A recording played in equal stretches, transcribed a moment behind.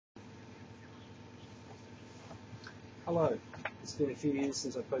Hello, it's been a few years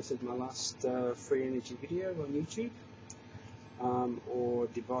since I posted my last free energy video on YouTube, or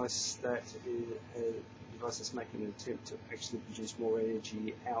device that's making an attempt to actually produce more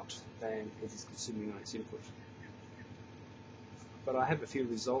energy out than it is consuming on its input. But I have a few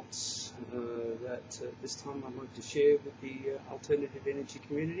results that this time I'd like to share with the alternative energy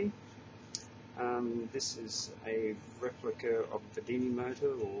community. This is a replica of a Bedini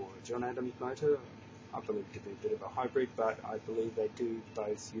motor or John Adams motor. I believe it to be a bit of a hybrid, but I believe they do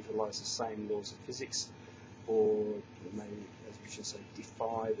both utilise the same laws of physics, or maybe, as we should say,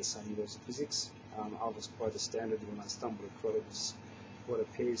 defy the same laws of physics. I was quite astounded when I stumbled across what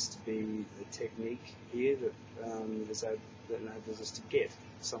appears to be the technique here that enables us to get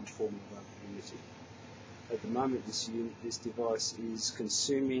some form of energy. At the moment, this device is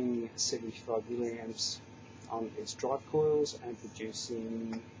consuming 75 milliamps on its drive coils and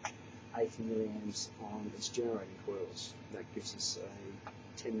producing 80 milliamps on its generating coils. That gives us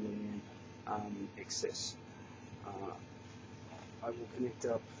a 10 milliamp excess. I will connect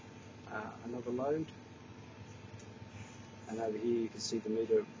up another load, and over here you can see the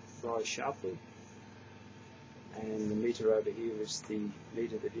meter rise sharply, and the meter over here is the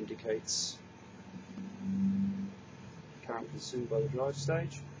meter that indicates current consumed by the drive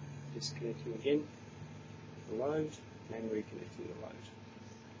stage. Disconnecting again the load and reconnecting the load.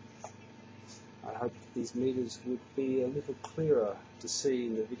 I hope these meters would be a little clearer to see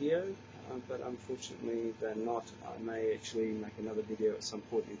in the video, but unfortunately they're not. I may actually make another video at some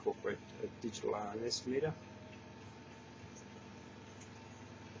point and incorporate a digital RMS meter.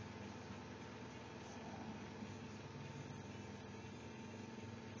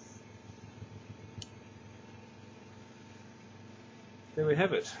 There we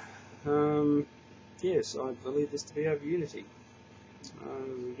have it. Yes, I believe this to be over Unity.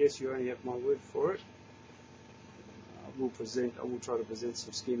 I guess you only have my word for it. I will try to present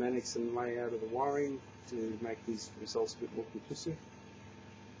some schematics and layout of the wiring to make these results a bit more conclusive.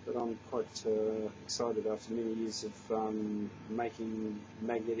 But I'm quite excited after many years of making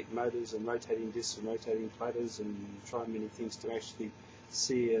magnetic motors and rotating discs and rotating platters and trying many things to actually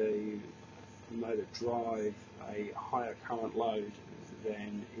see a motor drive a higher current load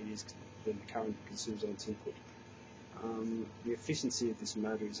than the current it consumes on its input. The efficiency of this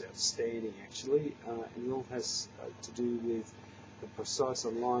motor is outstanding, actually, and it all has to do with the precise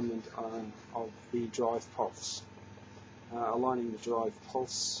alignment of the drive pulse. Aligning the drive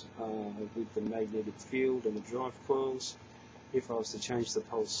pulse with the magnetic field and the drive coils. If I was to change the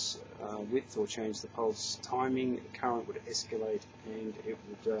pulse width or change the pulse timing, the current would escalate, and it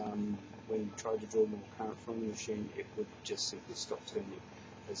would, when you tried to draw more current from the machine, it would just simply stop turning,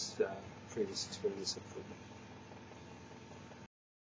 as previous experience had proven.